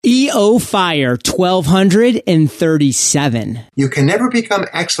EO Fire 1237. You can never become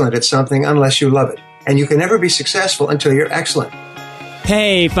excellent at something unless you love it. And you can never be successful until you're excellent.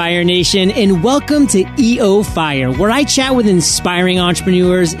 Hey, Fire Nation, and welcome to EO Fire, where I chat with inspiring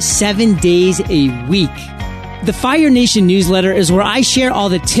entrepreneurs 7 days a week. The Fire Nation newsletter is where I share all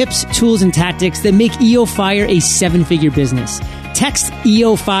the tips, tools, and tactics that make EO Fire a seven-figure business. Text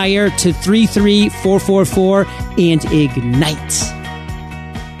EO Fire to 33444 and ignite.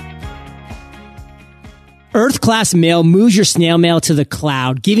 Earth Class Mail moves your snail mail to the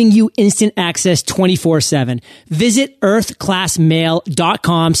cloud, giving you instant access 24/7. Visit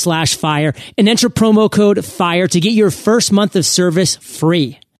earthclassmail.com/fire and enter promo code FIRE to get your first month of service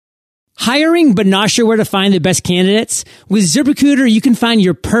free. Hiring but not sure where to find the best candidates? With ZipRecruiter, you can find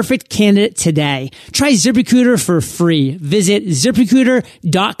your perfect candidate today. Try ZipRecruiter for free. Visit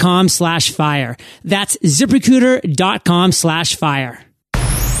ZipRecruiter.com/fire. That's ZipRecruiter.com/fire.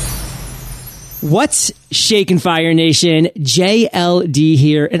 What's shaking, Fire Nation? JLD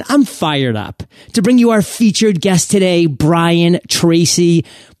here, and I'm fired up to bring you our featured guest today, Brian Tracy.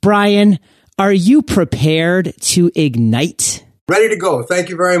 Brian, are you prepared to ignite? Ready to go. Thank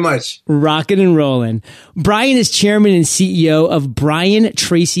you very much. Rockin' and rollin'. Brian is chairman and CEO of Brian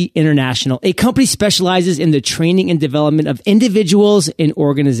Tracy International, a company specializes in the training and development of individuals and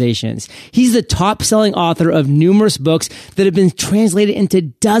organizations. He's the top-selling author of numerous books that have been translated into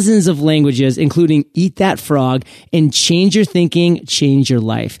dozens of languages, including Eat That Frog and Change Your Thinking, Change Your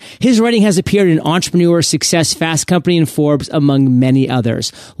Life. His writing has appeared in Entrepreneur, Success, Fast Company, and Forbes, among many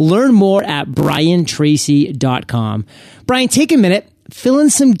others. Learn more at briantracy.com. Brian, take a minute, fill in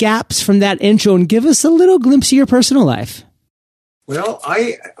some gaps from that intro and give us a little glimpse of your personal life. Well,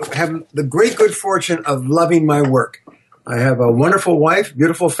 I have the great good fortune of loving my work. I have a wonderful wife,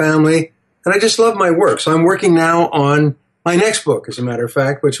 beautiful family, and I just love my work. So I'm working now on my next book, as a matter of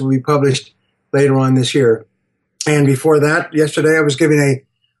fact, which will be published later on this year. And before that, yesterday I was giving a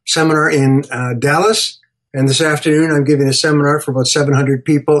seminar in Dallas, and this afternoon I'm giving a seminar for about 700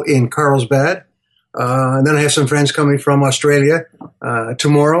 people in Carlsbad. And then I have some friends coming from Australia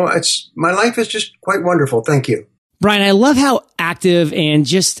tomorrow. My life is just quite wonderful. Thank you. Brian, I love how active and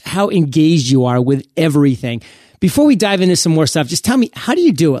just how engaged you are with everything. Before we dive into some more stuff, just tell me, how do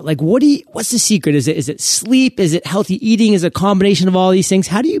you do it? Like, what's the secret? Is it sleep? Is it healthy eating? Is it a combination of all these things?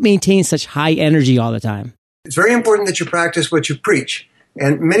 How do you maintain such high energy all the time? It's very important that you practice what you preach.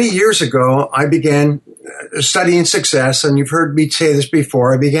 And many years ago, I began studying success. And you've heard me say this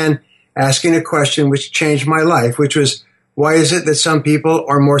before. I began asking a question which changed my life, which was, why is it that some people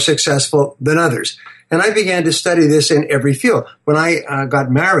are more successful than others? And I began to study this in every field. When I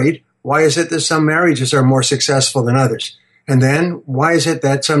got married, why is it that some marriages are more successful than others? And then, why is it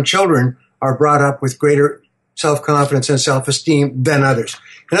that some children are brought up with greater self-confidence and self-esteem than others?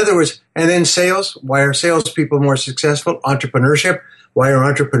 In other words, and then sales, why are salespeople more successful? Entrepreneurship, why are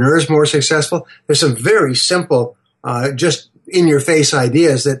entrepreneurs more successful? There's some very simple, just in-your-face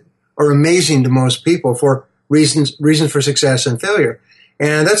ideas that are amazing to most people for reasons for success and failure.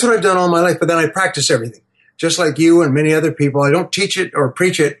 And that's what I've done all my life. But then I practice everything. Just like you and many other people, I don't teach it or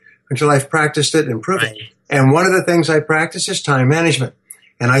preach it until I've practiced it and proven it. And one of the things I practice is time management.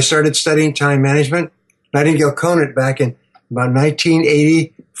 And I started studying time management. Nightingale Conant back in about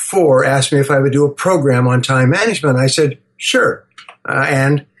 1984 asked me if I would do a program on time management. I said, sure.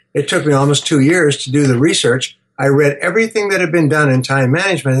 And it took me almost 2 years to do the research. I read everything that had been done in time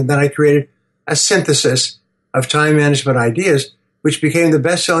management, and then I created a synthesis of time management ideas, which became the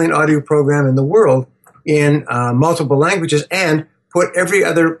best-selling audio program in the world in multiple languages and put every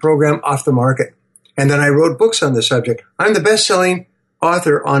other program off the market. And then I wrote books on the subject. I'm the best-selling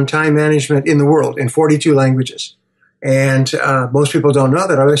author on time management in the world in 42 languages. And most people don't know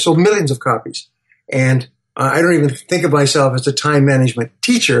that. I sold millions of copies. And I don't even think of myself as a time management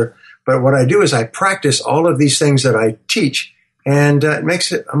teacher. But what I do is I practice all of these things that I teach, and it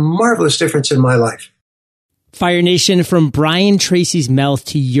makes a marvelous difference in my life. Fire Nation, from Brian Tracy's mouth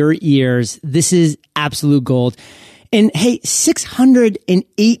to your ears, this is absolute gold. And hey,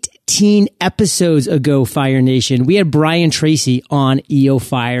 618 episodes ago, Fire Nation, we had Brian Tracy on EO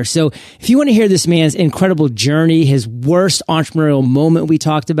Fire. So if you want to hear this man's incredible journey, his worst entrepreneurial moment we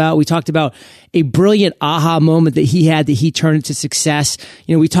talked about a brilliant aha moment that he had that he turned into success.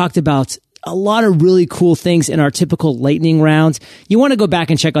 You know, we talked about a lot of really cool things in our typical lightning rounds. You want to go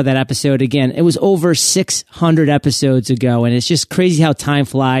back and check out that episode again. It was over 600 episodes ago, and it's just crazy how time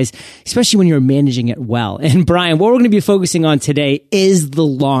flies, especially when you're managing it well. And Brian, what we're going to be focusing on today is the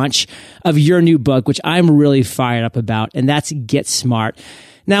launch of your new book, which I'm really fired up about, and that's Get Smart.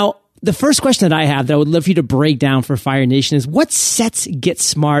 Now, The first question that I have that I would love for you to break down for Fire Nation is what sets Get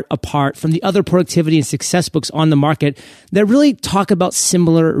Smart apart from the other productivity and success books on the market that really talk about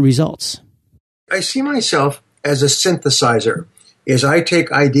similar results? I see myself as a synthesizer, as I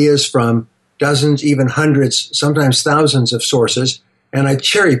take ideas from dozens, even hundreds, sometimes thousands of sources, and I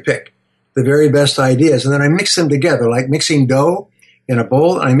cherry pick the very best ideas, and then I mix them together, like mixing dough in a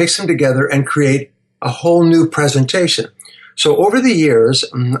bowl. I mix them together and create a whole new presentation. So over the years,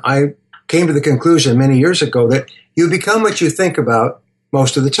 I came to the conclusion many years ago that you become what you think about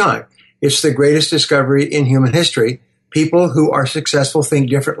most of the time. It's the greatest discovery in human history. People who are successful think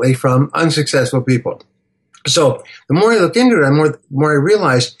differently from unsuccessful people. So the more I looked into it, the more I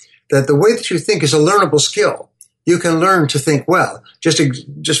realized that the way that you think is a learnable skill. You can learn to think well.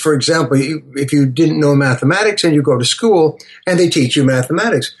 Just for example, if you didn't know mathematics and you go to school and they teach you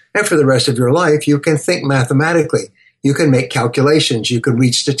mathematics, and for the rest of your life, you can think mathematically. You can make calculations. You can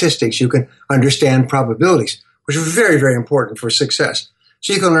read statistics. You can understand probabilities, which are very, very important for success.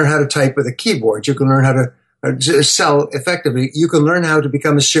 So you can learn how to type with a keyboard. You can learn how to sell effectively. You can learn how to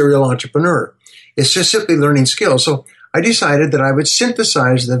become a serial entrepreneur. It's just simply learning skills. So I decided that I would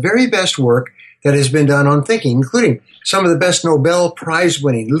synthesize the very best work that has been done on thinking, including some of the best Nobel Prize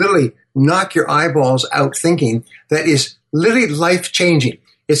winning, literally knock your eyeballs out thinking that is literally life-changing.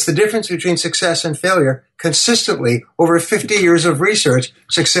 It's the difference between success and failure consistently over 50 years of research.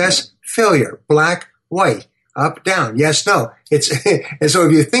 Success, failure, black, white, up, down, yes, no. And so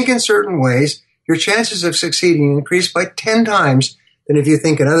if you think in certain ways, your chances of succeeding increase by 10 times than if you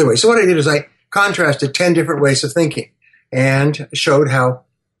think in other ways. So what I did is I contrasted 10 different ways of thinking and showed how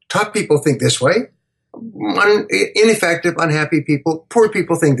top people think this way, ineffective, unhappy people, poor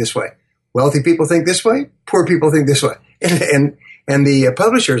people think this way. Wealthy people think this way, poor people think this way. And the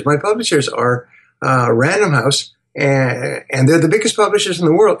publishers, my publishers are Random House, and they're the biggest publishers in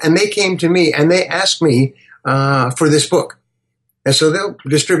the world. And they came to me and they asked me for this book. And so they'll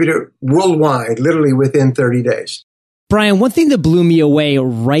distribute it worldwide, literally within 30 days. Brian, one thing that blew me away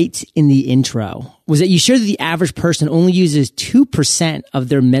right in the intro was that you shared that the average person only uses 2% of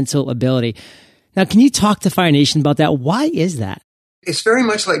their mental ability. Now, can you talk to Fire Nation about that? Why is that? It's very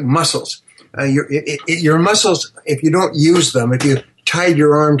much like muscles. Your muscles, if you don't use them, if you tied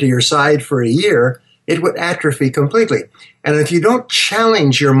your arm to your side for a year, it would atrophy completely. And if you don't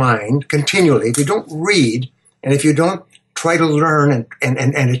challenge your mind continually, if you don't read, and if you don't try to learn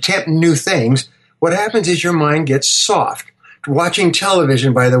and attempt new things, what happens is your mind gets soft. Watching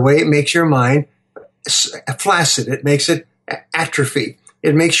television, by the way, it makes your mind flaccid. It makes it atrophy.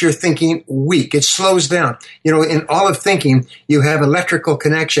 It makes your thinking weak. It slows down. You know, in all of thinking, you have electrical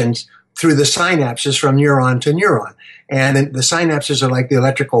connections through the synapses from neuron to neuron. And the synapses are like the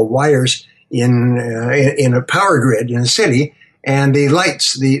electrical wires in a power grid in a city. And the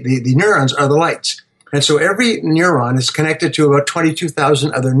lights, the neurons are the lights. And so every neuron is connected to about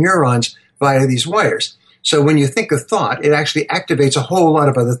 22,000 other neurons via these wires. So when you think a thought, it actually activates a whole lot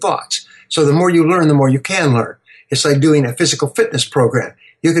of other thoughts. So the more you learn, the more you can learn. It's like doing a physical fitness program.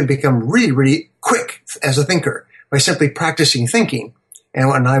 You can become really, really quick as a thinker by simply practicing thinking. And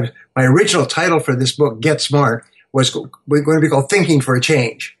my original title for this book, Get Smart, was going to be called Thinking for a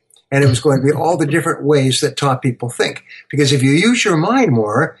Change. And it was going to be all the different ways that top people think. Because if you use your mind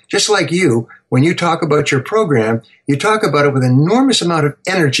more, just like you, when you talk about your program, you talk about it with an enormous amount of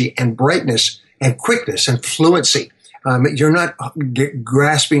energy and brightness and quickness and fluency. You're not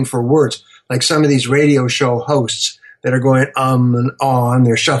grasping for words like some of these radio show hosts that are going and on.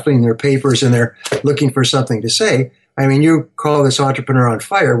 They're shuffling their papers and they're looking for something to say. I mean, you call this entrepreneur on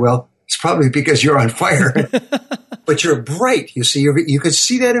fire. Well, it's probably because you're on fire. But you're bright. You see, you could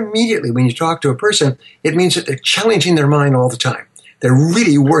see that immediately when you talk to a person. It means that they're challenging their mind all the time. They're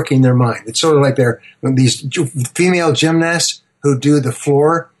really working their mind. It's sort of like these female gymnasts who do the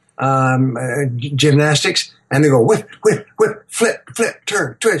floor gymnastics, and they go whip, whip, whip, flip, flip,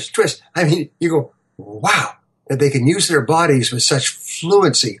 turn, twist, twist. I mean, you go, wow, that they can use their bodies with such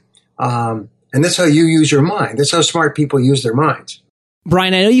fluency. And that's how you use your mind. That's how smart people use their minds.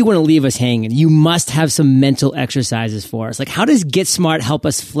 Brian, I know you want to leave us hanging. You must have some mental exercises for us. Like, how does Get Smart help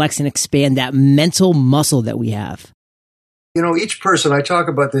us flex and expand that mental muscle that we have? You know, each person, I talk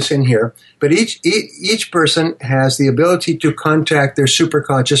about this in here, but each person has the ability to contact their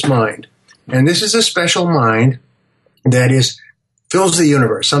superconscious mind. And this is a special mind that fills the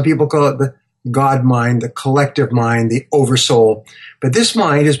universe. Some people call it the God mind, the collective mind, the oversoul. But this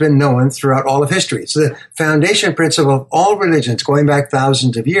mind has been known throughout all of history. It's the foundation principle of all religions going back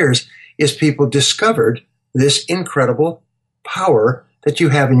thousands of years is people discovered this incredible power that you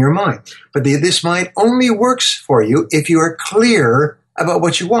have in your mind. But this mind only works for you if you are clear about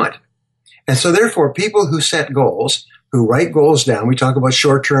what you want. And so therefore, people who set goals, who write goals down, we talk about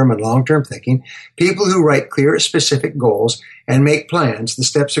short-term and long-term thinking, people who write clear, specific goals and make plans, the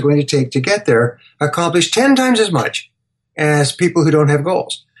steps they're going to take to get there, accomplish 10 times as much as people who don't have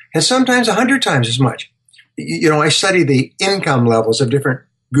goals. And sometimes 100 times as much. I study the income levels of different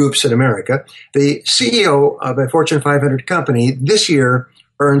groups in America. The CEO of a Fortune 500 company this year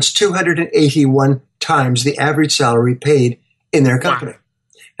earns 281 times the average salary paid in their company. Wow.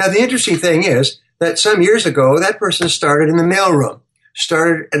 Now, the interesting thing is that some years ago, that person started in the mailroom,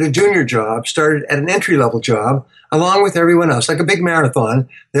 started at a junior job, started at an entry-level job, along with everyone else, like a big marathon.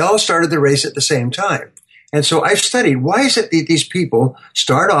 They all started the race at the same time. And so I've studied, why is it that these people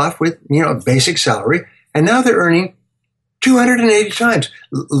start off with, a basic salary, and now they're earning 280 times.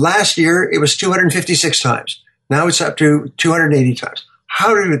 Last year, it was 256 times. Now it's up to 280 times.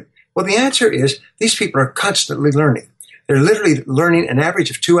 Well, the answer is these people are constantly learning. They're literally learning an average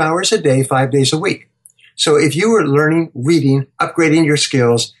of 2 hours a day, 5 days a week. So if you were learning, reading, upgrading your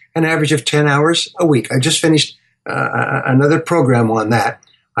skills, an average of 10 hours a week. I just finished another program on that.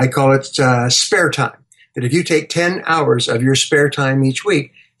 I call it spare time. That if you take 10 hours of your spare time each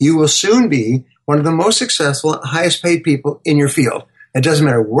week, you will soon be one of the most successful, highest paid people in your field. It doesn't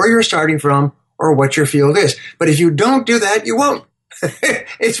matter where you're starting from or what your field is. But if you don't do that, you won't.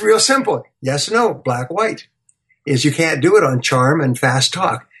 It's real simple. Yes, no, black, white. Is you can't do it on charm and fast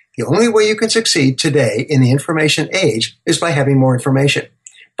talk. The only way you can succeed today in the information age is by having more information,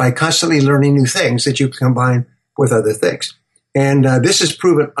 by constantly learning new things that you can combine with other things. And this is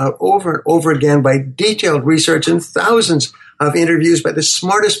proven over and over again by detailed research and thousands of interviews by the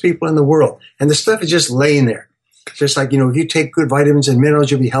smartest people in the world. And the stuff is just laying there. Just like, if you take good vitamins and minerals,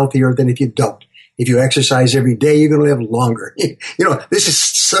 you'll be healthier than if you don't. If you exercise every day, you're going to live longer. This is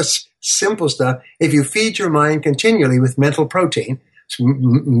such simple stuff. If you feed your mind continually with mental protein,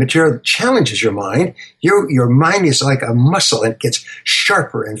 material that challenges your mind mind is like a muscle and it gets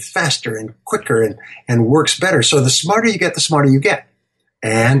sharper and faster and quicker and works better. So the smarter you get, the smarter you get.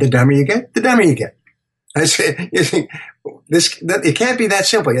 And the dumber you get, the dumber you get. I say, you think it can't be that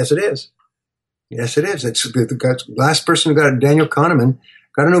simple. Yes, it is. Yes, it is. It's the last person who got Daniel Kahneman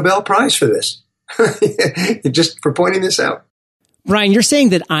got a Nobel Prize for this. Just for pointing this out. Brian, you're saying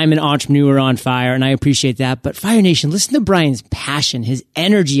that I'm an entrepreneur on fire, and I appreciate that. But Fire Nation, listen to Brian's passion, his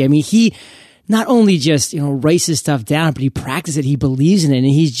energy. I mean, he not only just, writes his stuff down, but he practices it. He believes in it, and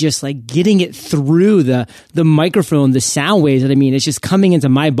he's just like getting it through the microphone, the sound waves. That it's just coming into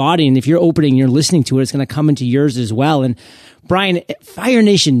my body. And if you're opening, you're listening to it, it's going to come into yours as well. And Brian, Fire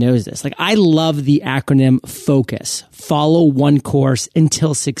Nation knows this. Like, I love the acronym FOCUS. Follow one course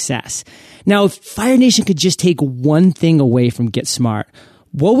until success. Now, if Fire Nation could just take one thing away from Get Smart,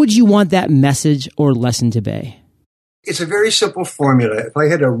 what would you want that message or lesson to be? It's a very simple formula. If I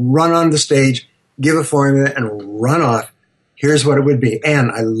had to run on the stage, give a formula, and run off, here's what it would be.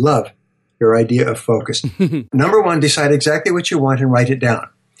 And I love your idea of focus. Number one, decide exactly what you want and write it down.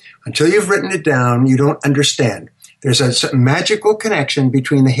 Until you've written it down, you don't understand. There's a magical connection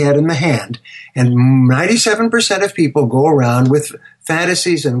between the head and the hand, and 97% of people go around with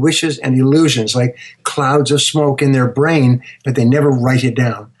fantasies and wishes and illusions like clouds of smoke in their brain, but they never write it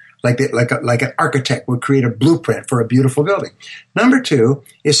down. Like an architect would create a blueprint for a beautiful building. Number two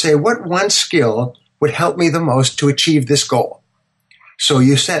is say, what one skill would help me the most to achieve this goal? So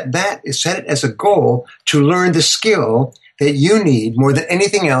you set it as a goal to learn the skill that you need more than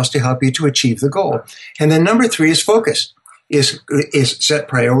anything else to help you to achieve the goal. And then number three is focus, is set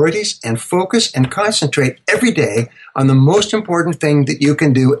priorities and focus and concentrate every day on the most important thing that you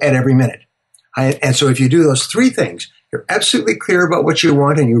can do at every minute. And so if you do those three things, you're absolutely clear about what you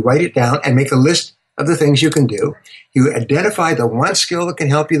want and you write it down and make a list of the things you can do. You identify the one skill that can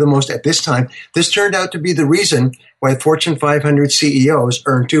help you the most at this time. This turned out to be the reason why Fortune 500 CEOs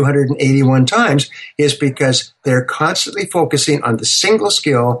earn 281 times, is because they're constantly focusing on the single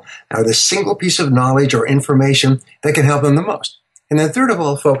skill or the single piece of knowledge or information that can help them the most. And then third of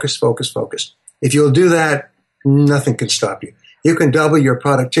all, focus, focus, focus. If you'll do that, nothing can stop you. You can double your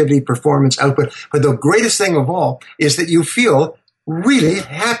productivity, performance, output. But the greatest thing of all is that you feel really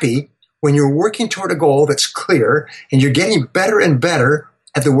happy when you're working toward a goal that's clear and you're getting better and better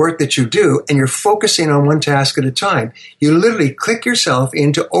at the work that you do and you're focusing on one task at a time. You literally click yourself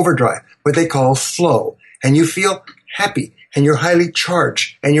into overdrive, what they call flow, and you feel happy and you're highly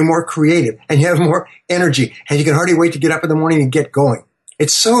charged and you're more creative and you have more energy and you can hardly wait to get up in the morning and get going.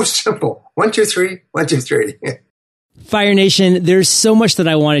 It's so simple. 1, 2, 3, 1, 2, 3. Fire Nation, there's so much that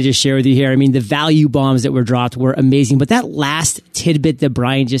I want to just share with you here. I mean, the value bombs that were dropped were amazing, but that last tidbit that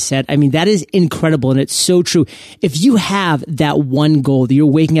Brian just said, I mean, that is incredible and it's so true. If you have that one goal that you're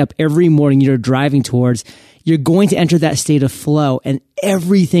waking up every morning, you're driving towards, you're going to enter that state of flow and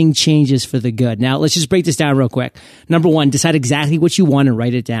everything changes for the good. Now, let's just break this down real quick. Number one, decide exactly what you want and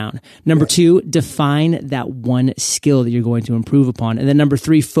write it down. Number two, define that one skill that you're going to improve upon. And then number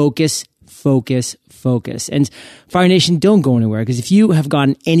three, focus. And Fire Nation, don't go anywhere, because if you have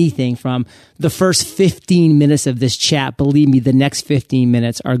gotten anything from the first 15 minutes of this chat, believe me, the next 15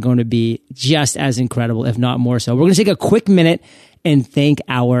 minutes are going to be just as incredible, if not more so. We're going to take a quick minute and thank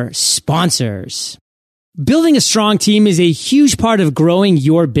our sponsors. Building a strong team is a huge part of growing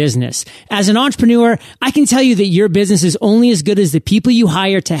your business. As an entrepreneur, I can tell you that your business is only as good as the people you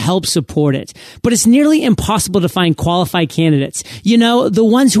hire to help support it. But it's nearly impossible to find qualified candidates. You know, the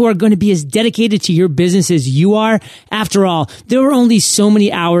ones who are going to be as dedicated to your business as you are. After all, there are only so many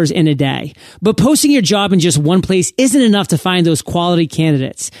hours in a day. But posting your job in just one place isn't enough to find those quality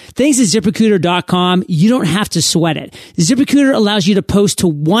candidates. Thanks to ZipRecruiter.com, you don't have to sweat it. ZipRecruiter allows you to post to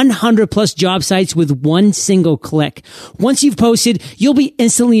 100 plus job sites with one single click. Once you've posted, you'll be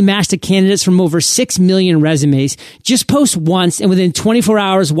instantly matched to candidates from over 6 million resumes. Just post once, and within 24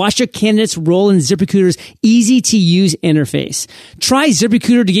 hours, watch your candidates roll in ZipRecruiter's easy-to-use interface. Try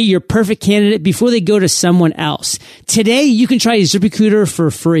ZipRecruiter to get your perfect candidate before they go to someone else. Today, you can try ZipRecruiter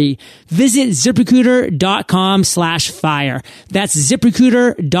for free. Visit ZipRecruiter.com/fire. That's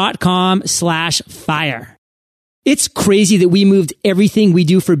ZipRecruiter.com/fire. It's crazy that we moved everything we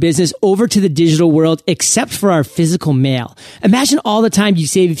do for business over to the digital world except for our physical mail. Imagine all the time you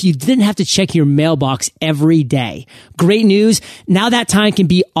save if you didn't have to check your mailbox every day. Great news. Now that time can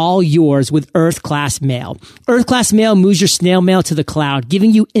be all yours with Earth Class Mail. Earth Class Mail moves your snail mail to the cloud,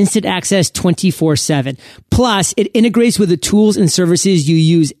 giving you instant access 24/7. Plus, it integrates with the tools and services you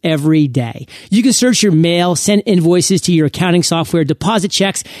use every day. You can search your mail, send invoices to your accounting software, deposit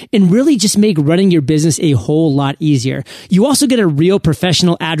checks, and really just make running your business a whole lot easier. You also get a real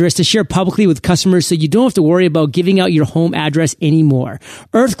professional address to share publicly with customers, so you don't have to worry about giving out your home address anymore.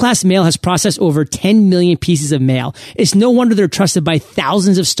 Earth Class Mail has processed over 10 million pieces of mail. It's no wonder they're trusted by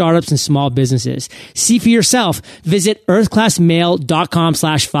thousands of startups and small businesses. See for yourself. Visit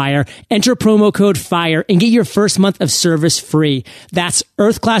earthclassmail.com/fire, enter promo code FIRE, and get your first month of service free. That's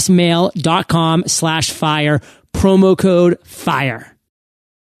earthclassmail.com/fire, promo code FIRE.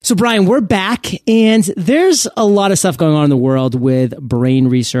 So Brian, we're back, and there's a lot of stuff going on in the world with brain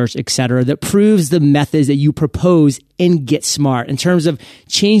research, et cetera, that proves the methods that you propose in Get Smart in terms of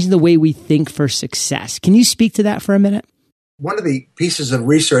changing the way we think for success. Can you speak to that for a minute? One of the pieces of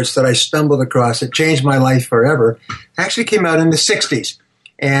research that I stumbled across that changed my life forever actually came out in the 60s.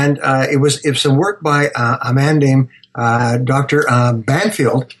 And it was some work by a man named Dr.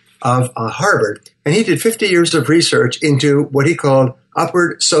 Banfield of Harvard. And he did 50 years of research into what he called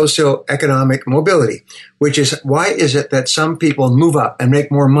upward socioeconomic mobility, which is why is it that some people move up and make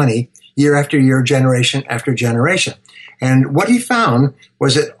more money year after year, generation after generation. And what he found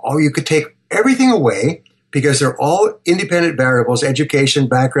was that you could take everything away because they're all independent variables, education,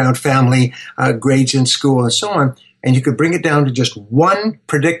 background, family, grades in school, and so on. And you could bring it down to just one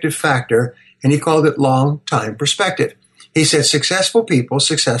predictive factor, and he called it long-time perspective. He said successful people,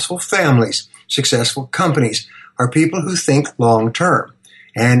 successful families, successful companies are people who think long-term.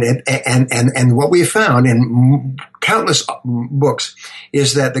 And what we have found in countless books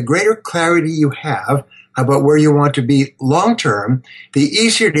is that the greater clarity you have about where you want to be long-term, the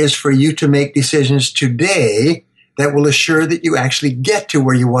easier it is for you to make decisions today that will assure that you actually get to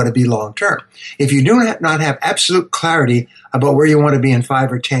where you want to be long-term. If you do not have absolute clarity about where you want to be in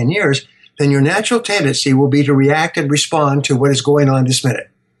 5 or 10 years, then your natural tendency will be to react and respond to what is going on this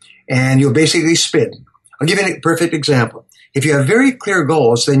minute. And you'll basically spin. I'll give you a perfect example. If you have very clear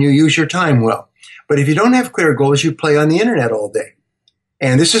goals, then you use your time well. But if you don't have clear goals, you play on the internet all day.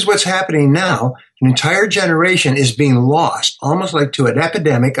 And this is what's happening now. An entire generation is being lost, almost like to an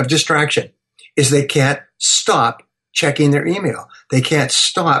epidemic of distraction, is they can't stop checking their email. They can't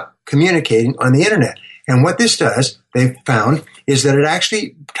stop communicating on the internet. And what this does, they've found, is that it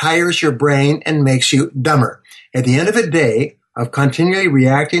actually tires your brain and makes you dumber. At the end of a day of continually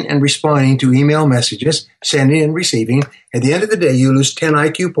reacting and responding to email messages, sending and receiving, at the end of the day, you lose 10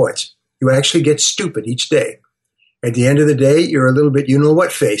 IQ points. You actually get stupid each day. At the end of the day, you're a little bit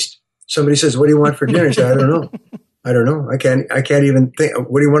you-know-what faced. Somebody says, what do you want for dinner? I say, I don't know. I don't know. I can't even think.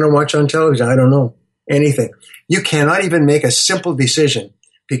 What do you want to watch on television? I don't know. Anything. You cannot even make a simple decision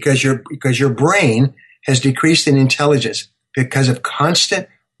because your brain has decreased in intelligence because of constant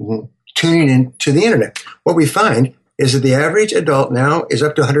tuning in to the internet. What we find is that the average adult now is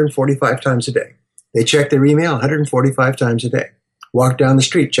up to 145 times a day. They check their email 145 times a day. Walk down the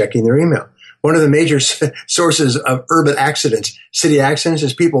street checking their email. One of the major sources of urban accidents, city accidents,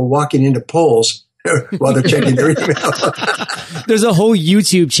 is people walking into poles while they're checking their email. There's a whole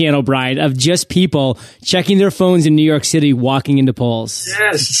YouTube channel, Brian, of just people checking their phones in New York City, walking into poles.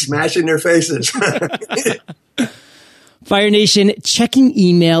 Yes, smashing their faces. Fire Nation, checking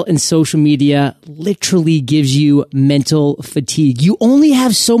email and social media literally gives you mental fatigue. You only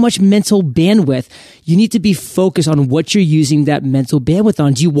have so much mental bandwidth. You need to be focused on what you're using that mental bandwidth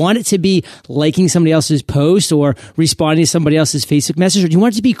on. Do you want it to be liking somebody else's post or responding to somebody else's Facebook message? Or do you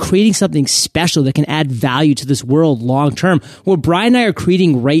want it to be creating something special that can add value to this world long term? What Brian and I are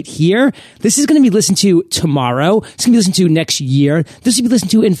creating right here, this is going to be listened to tomorrow. It's going to be listened to next year. This will be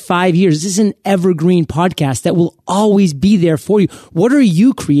listened to in 5 years. This is an evergreen podcast that will always be there for you. What are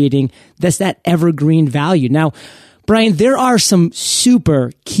you creating that's that evergreen value? Now, Brian, there are some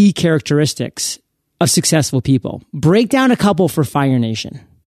super key characteristics of successful people. Break down a couple for Fire Nation.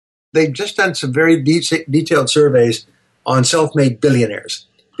 They've just done some very detailed surveys on self-made billionaires.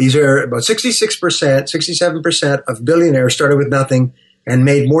 These are about 66%, 67% of billionaires started with nothing and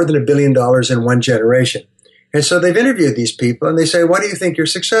made more than $1 billion in one generation. And so they've interviewed these people and they say, why do you think you're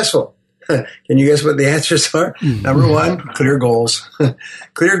successful? Can you guess what the answers are? Number one, clear goals.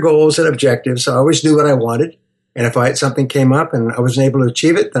 Clear goals and objectives. I always knew what I wanted. And if something came up and I wasn't able to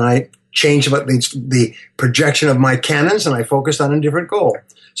achieve it, then I changed the projection of my cannons and I focused on a different goal.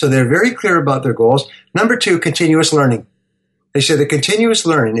 So they're very clear about their goals. Number two, continuous learning. They say the continuous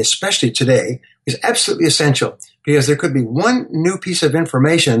learning, especially today, is absolutely essential because there could be one new piece of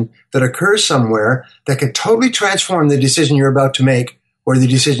information that occurs somewhere that could totally transform the decision you're about to make or the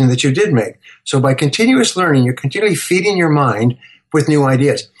decision that you did make. So by continuous learning, you're continually feeding your mind with new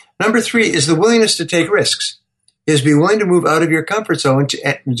ideas. Number three is the willingness to take risks, is be willing to move out of your comfort zone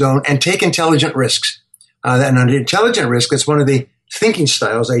and take intelligent risks. And an intelligent risk, that's one of the thinking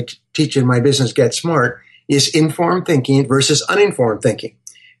styles I teach in my business, Get Smart, is informed thinking versus uninformed thinking.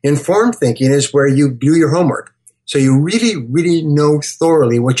 Informed thinking is where you do your homework. So you really, really know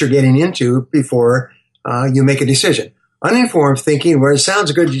thoroughly what you're getting into before you make a decision. Uninformed thinking, where it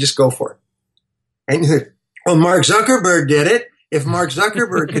sounds good, you just go for it. And you think, well, Mark Zuckerberg did it. If Mark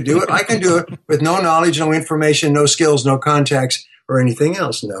Zuckerberg could do it, I can do it with no knowledge, no information, no skills, no contacts, or anything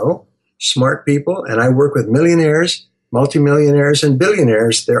else. No. Smart people, and I work with millionaires, multimillionaires, and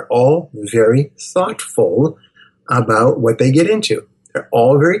billionaires. They're all very thoughtful about what they get into. They're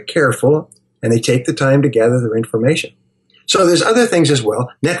all very careful, and they take the time to gather their information. So there's other things as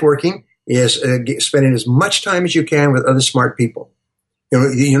well. Networking is spending as much time as you can with other smart people.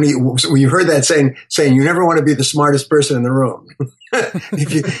 You've heard that saying you never want to be the smartest person in the room.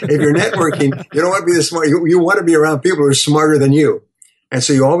 if you're networking, you don't want to be the smart. You want to be around people who are smarter than you, and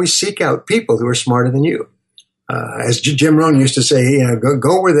so you always seek out people who are smarter than you. As Jim Rohn used to say,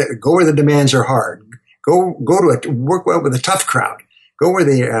 go where the demands are hard. Work well with a tough crowd. Go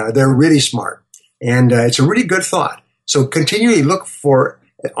where they're really smart, and it's a really good thought. So continually look for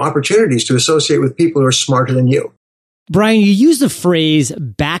opportunities to associate with people who are smarter than you. Brian, you use the phrase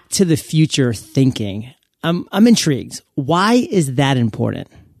back to the future thinking. I'm intrigued. Why is that important?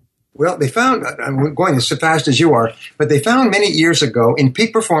 Well, they found, I'm going as fast as you are, but they found many years ago in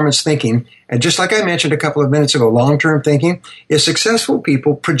peak performance thinking, and just like I mentioned a couple of minutes ago, long-term thinking, is successful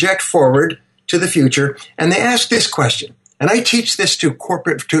people project forward to the future, and they ask this question. And I teach this to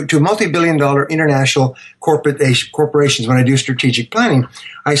multi-billion-dollar international corporations when I do strategic planning.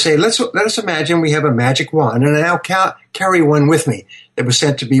 I say, let us imagine we have a magic wand, and I now carry one with me that was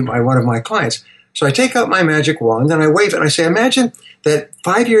sent to me by one of my clients. So I take out my magic wand and I wave it and I say, imagine that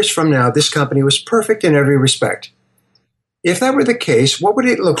 5 years from now, this company was perfect in every respect. If that were the case, what would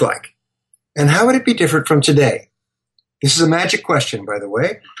it look like? And how would it be different from today? This is a magic question, by the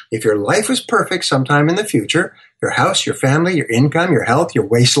way. If your life was perfect sometime in the future, your house, your family, your income, your health, your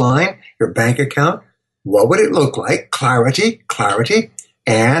waistline, your bank account, what would it look like? Clarity,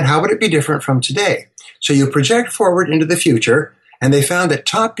 and how would it be different from today? So you project forward into the future, and they found that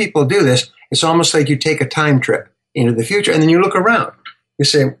top people do this. It's almost like you take a time trip into the future, and then you look around. You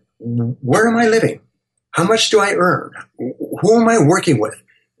say, where am I living? How much do I earn? Who am I working with?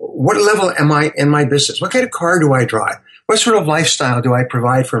 What level am I in my business? What kind of car do I drive? What sort of lifestyle do I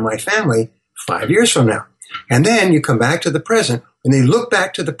provide for my family 5 years from now? And then you come back to the present. When they look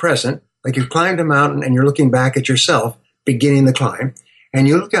back to the present, like you've climbed a mountain and you're looking back at yourself beginning the climb, and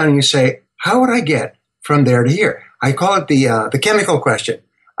you look down and you say, how would I get from there to here? I call it the chemical question,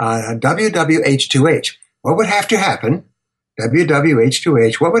 WWH2H. What would have to happen,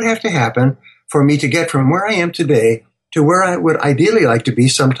 WWH2H, what would have to happen for me to get from where I am today to where I would ideally like to be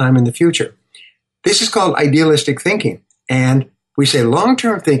sometime in the future. This is called idealistic thinking. And we say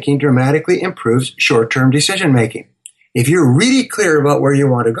long-term thinking dramatically improves short-term decision making. If you're really clear about where you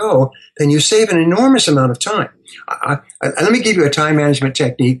want to go, then you save an enormous amount of time. Let me give you a time management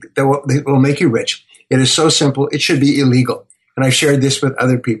technique that will make you rich. It is so simple, it should be illegal. And I've shared this with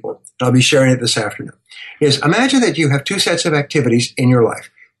other people. I'll be sharing it this afternoon. Imagine that you have two sets of activities in your life,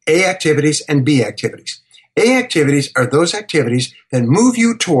 A activities and B activities. A activities are those activities that move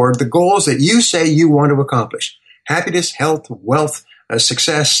you toward the goals that you say you want to accomplish. Happiness, health, wealth,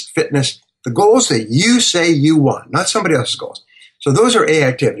 success, fitness, the goals that you say you want, not somebody else's goals. So those are A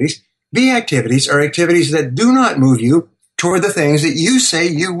activities. B activities are activities that do not move you toward the things that you say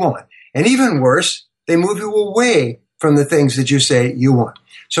you want. And even worse, they move you away from the things that you say you want.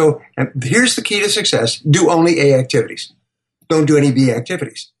 So here's the key to success. Do only A activities. Don't do any B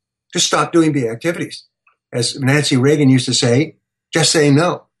activities. Just stop doing B activities. As Nancy Reagan used to say, just say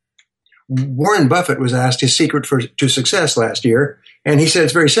no. Warren Buffett was asked his secret to success last year, and he said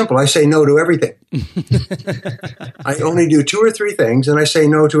it's very simple. I say no to everything. I only do 2 or 3 things, and I say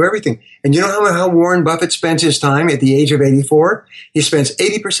no to everything. And you know how Warren Buffett spends his time at the age of 84? He spends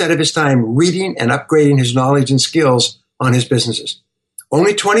 80% of his time reading and upgrading his knowledge and skills on his businesses.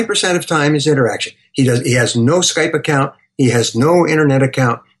 Only 20% of time is interaction. He has no Skype account. He has no internet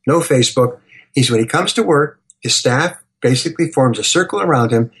account, no Facebook. When he comes to work, his staff basically forms a circle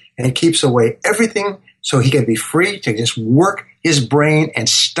around him and keeps away everything so he can be free to just work his brain and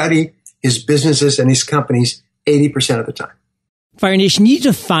study his businesses and his companies 80% of the time. Fire Nation, you need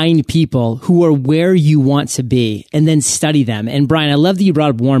to find people who are where you want to be and then study them. And Brian, I love that you brought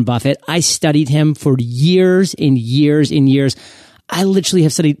up Warren Buffett. I studied him for years and years and years. I literally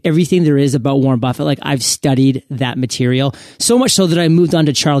have studied everything there is about Warren Buffett. Like, I've studied that material so much so that I moved on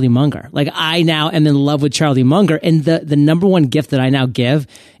to Charlie Munger. Like, I now am in love with Charlie Munger. And the number one gift that I now give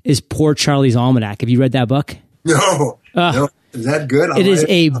is Poor Charlie's Almanac. Have you read that book? No. No. Is that good? It is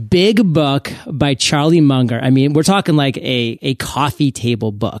a big book by Charlie Munger. I mean, we're talking like a coffee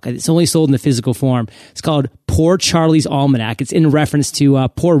table book. It's only sold in the physical form. It's called Poor Charlie's Almanac. It's in reference to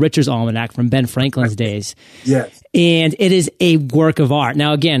Poor Richard's Almanac from Ben Franklin's days. Yes. And it is a work of art.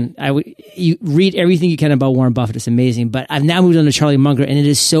 Now, again, you read everything you can about Warren Buffett. It's amazing. But I've now moved on to Charlie Munger, and it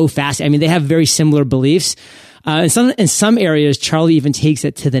is so fascinating. I mean, they have very similar beliefs. In some areas, Charlie even takes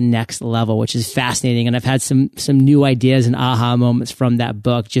it to the next level, which is fascinating. And I've had some new ideas and aha moments from that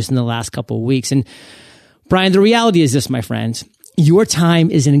book just in the last couple of weeks. And Brian, the reality is this, my friends. Your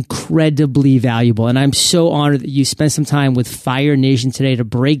time is incredibly valuable. And I'm so honored that you spent some time with Fire Nation today to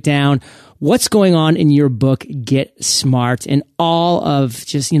break down what's going on in your book, Get Smart, and all of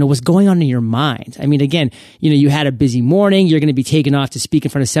just, what's going on in your mind. I mean, again, you had a busy morning. You're going to be taken off to speak in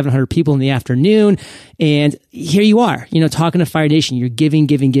front of 700 people in the afternoon. And here you are, talking to Fire Nation. You're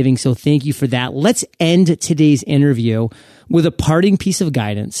giving. So thank you for that. Let's end today's interview with a parting piece of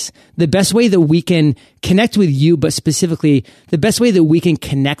guidance. The best way that we can connect with you, but specifically the best way that we can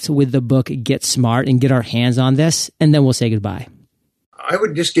connect with the book, Get Smart, and get our hands on this. And then we'll say goodbye. I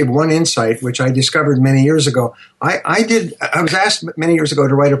would just give one insight, which I discovered many years ago. I was asked many years ago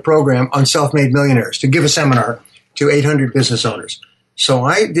to write a program on self-made millionaires, to give a seminar to 800 business owners. So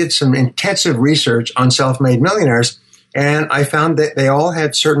I did some intensive research on self-made millionaires, and I found that they all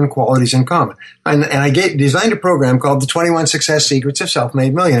had certain qualities in common. And I designed a program called the 21 Success Secrets of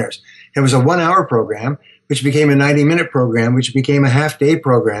Self-Made Millionaires. It was a 1-hour program, which became a 90-minute program, which became a half-day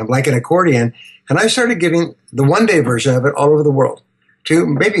program, like an accordion. And I started giving the one-day version of it all over the world to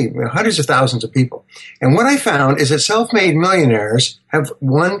maybe hundreds of thousands of people. And what I found is that self-made millionaires have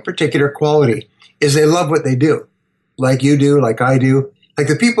one particular quality, is they love what they do. Like you do, like I do, like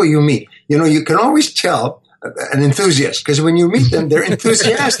the people you meet. You can always tell an enthusiast, because when you meet them, they're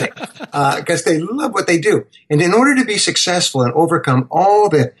enthusiastic because they love what they do. And in order to be successful and overcome all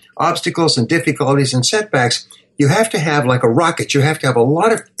the obstacles and difficulties and setbacks, you have to have, like a rocket, you have to have a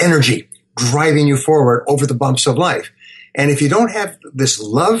lot of energy driving you forward over the bumps of life. And if you don't have this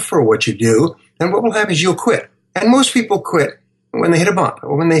love for what you do, then what will happen is you'll quit. And most people quit when they hit a bump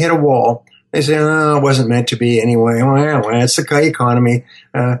or when they hit a wall. They say, oh, it wasn't meant to be anyway. Well, it's the economy.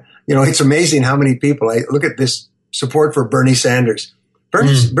 It's amazing how many people, I look at this support for Bernie Sanders.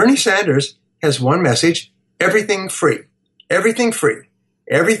 Bernie Sanders has one message: everything free. Everything free.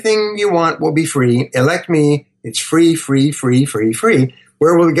 Everything you want will be free. Elect me. It's free, free, free, free, free.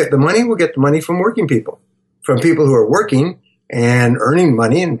 Where will we get the money? We'll get the money from working people. From people who are working and earning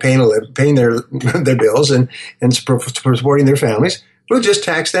money and paying their bills and supporting their families. We'll just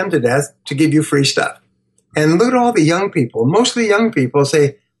tax them to death to give you free stuff. And look at all the young people. Mostly young people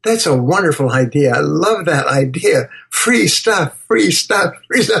say, That's a wonderful idea. I love that idea. Free stuff, free stuff,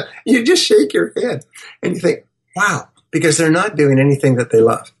 free stuff. You just shake your head and you think, wow, because they're not doing anything that they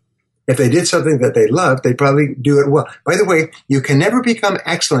love. If they did something that they love, they'd probably do it well. By the way, you can never become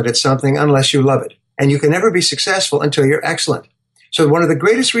excellent at something unless you love it. And you can never be successful until you're excellent. So one of the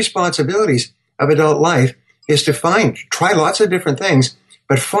greatest responsibilities of adult life is to try lots of different things,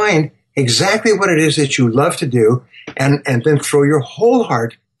 but find exactly what it is that you love to do and then throw your whole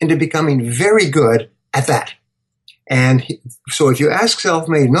heart into becoming very good at that. And so if you ask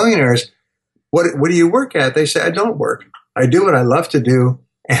self-made millionaires, what do you work at? They say, I don't work. I do what I love to do,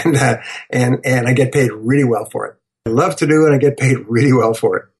 and I get paid really well for it. I love to do it, and I get paid really well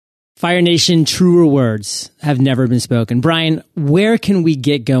for it. Fire Nation, truer words have never been spoken. Brian, where can we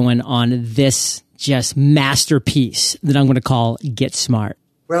get going on this just masterpiece that I'm going to call Get Smart?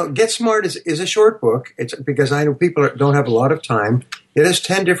 Well, Get Smart is a short book. It's because I know people don't have a lot of time. It has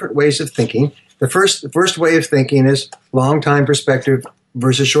 10 different ways of thinking. The first way of thinking is long time perspective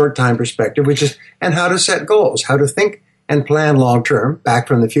versus short time perspective, and how to set goals, how to think and plan long term, back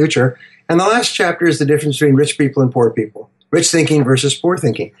from the future. And the last chapter is the difference between rich people and poor people, rich thinking versus poor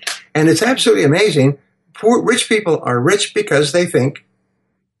thinking. And it's absolutely amazing. Rich people are rich because they think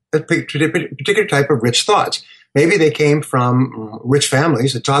a particular type of rich thoughts. Maybe they came from rich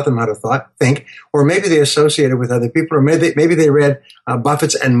families that taught them how to think, or maybe they associated with other people, or maybe they read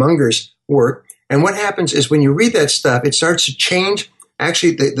Buffett's and Munger's work. And what happens is when you read that stuff, it starts to change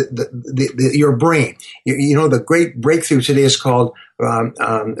actually your brain. You know, the great breakthrough today is called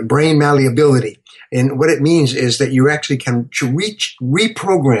brain malleability. And what it means is that you actually can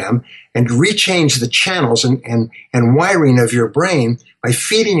reprogram and rechange the channels and wiring of your brain by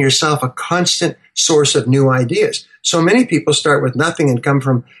feeding yourself a constant source of new ideas. So many people start with nothing and come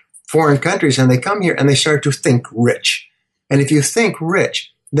from foreign countries, and they come here and they start to think rich. And if you think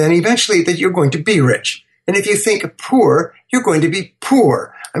rich, then eventually that you're going to be rich. And if you think poor, you're going to be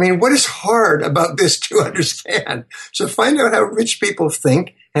poor. I mean, what is hard about this to understand? So find out how rich people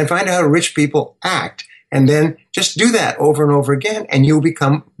think and find out how rich people act. And then just do that over and over again, and you'll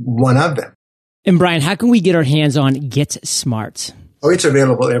become one of them. And Brian, how can we get our hands on Get Smart? Oh, it's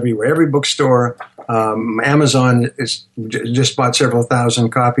available everywhere. Every bookstore. Amazon is just bought several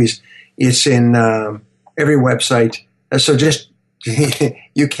thousand copies. It's in every website. So just,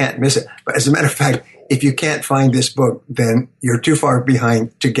 you can't miss it. But as a matter of fact, if you can't find this book, then you're too far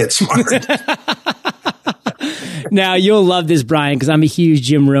behind to Get Smart. Now, you'll love this, Brian, because I'm a huge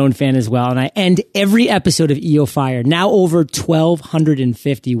Jim Rohn fan as well. And I end every episode of EO Fire, now over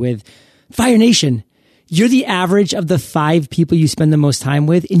 1,250, with Fire Nation. You're the average of the 5 people you spend the most time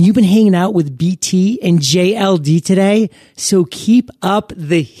with, and you've been hanging out with BT and JLD today. So keep up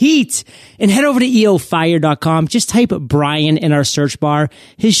the heat and head over to eofire.com. Just type Brian in our search bar.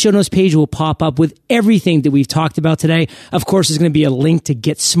 His show notes page will pop up with everything that we've talked about today. Of course, there's going to be a link to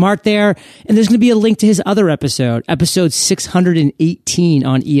Get Smart there, and there's going to be a link to his other episode 618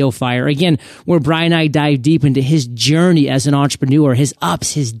 on EO Fire. Again, where Brian and I dive deep into his journey as an entrepreneur, his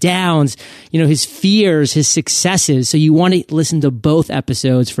ups, his downs, his fears, his successes. So you want to listen to both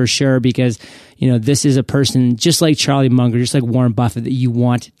episodes for sure, because, this is a person just like Charlie Munger, just like Warren Buffett, that you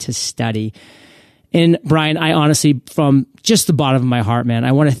want to study. And Brian, I honestly, from just the bottom of my heart, man,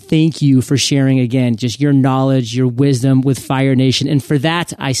 I want to thank you for sharing again, just your knowledge, your wisdom with Fire Nation. And for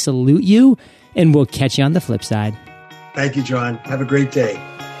that, I salute you, and we'll catch you on the flip side. Thank you, John. Have a great day.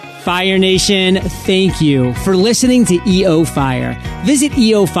 Fire Nation, thank you for listening to EO Fire. Visit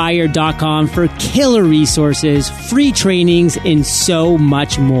eofire.com for killer resources, free trainings, and so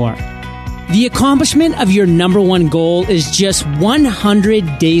much more. The accomplishment of your number one goal is just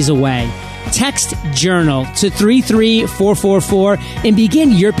 100 days away. Text JOURNAL to 33444 and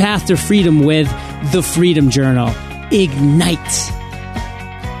begin your path to freedom with the Freedom Journal. Ignite.